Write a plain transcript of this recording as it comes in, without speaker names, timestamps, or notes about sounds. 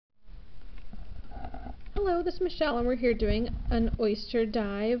Hello, this is Michelle and we're here doing an oyster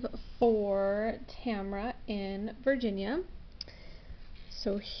dive for Tamara in Virginia.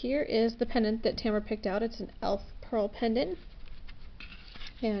 So here is the pendant that Tamara picked out. It's an elf pearl pendant.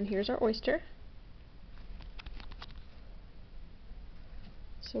 And here's our oyster.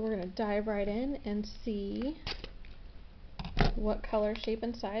 So we're going to dive right in and see what color, shape,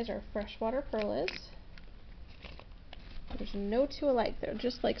 and size our freshwater pearl is. There's no two alike, they're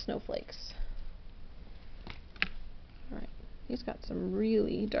just like snowflakes. Alright, he's got some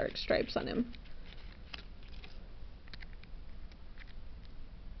really dark stripes on him.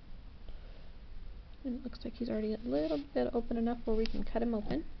 And it looks like he's already a little bit open enough where we can cut him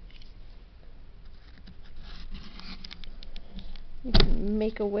open. You can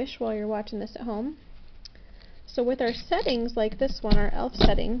make a wish while you're watching this at home. So with our settings like this one, our elf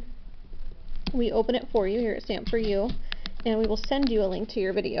setting, we open it for you here at Stamp For You, and we will send you a link to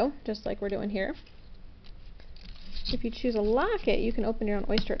your video, just like we're doing here. If you choose a locket, you can open your own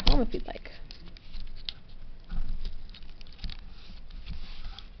oyster at home if you'd like.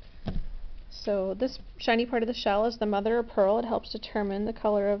 So this shiny part of the shell is the mother of pearl. It helps determine the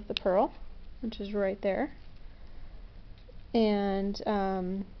color of the pearl, which is right there. And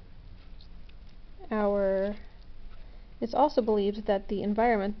it's also believed that the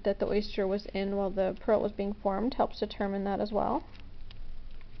environment that the oyster was in while the pearl was being formed helps determine that as well.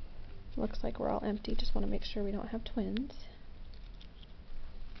 Looks like we're all empty. Just want to make sure we don't have twins.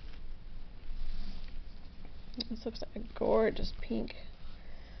 This looks like a gorgeous pink.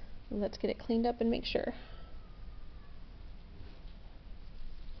 Let's get it cleaned up and make sure.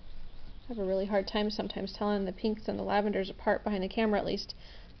 I have a really hard time sometimes telling the pinks and the lavenders apart behind the camera, at least.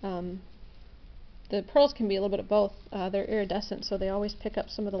 The pearls can be a little bit of both. They're iridescent, so they always pick up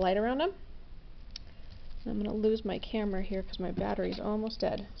some of the light around them. I'm going to lose my camera here because my battery's almost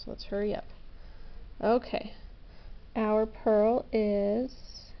dead, so let's hurry up. Okay, our pearl is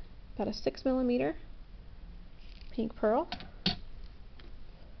about a 6mm pink pearl.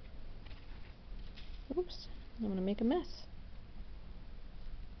 Oops, I'm going to make a mess.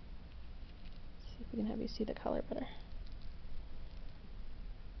 Let's see if we can have you see the color better.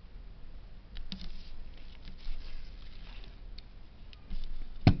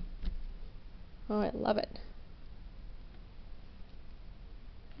 Oh, I love it.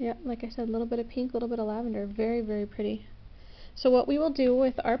 Yeah, like I said, a little bit of pink, a little bit of lavender. Very, very pretty. So what we will do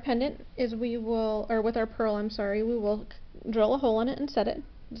with our pendant is with our pearl, I'm sorry, we will drill a hole in it and set it.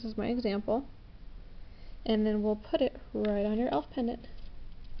 This is my example. And then we'll put it right on your elf pendant.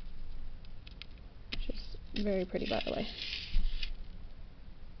 Which is very pretty, by the way.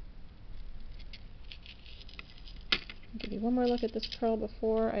 I'll give you one more look at this pearl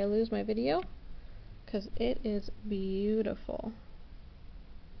before I lose my video, because it is beautiful.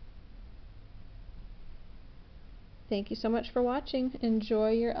 Thank you so much for watching.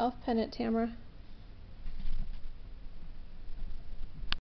 Enjoy your elf pendant, Tamara.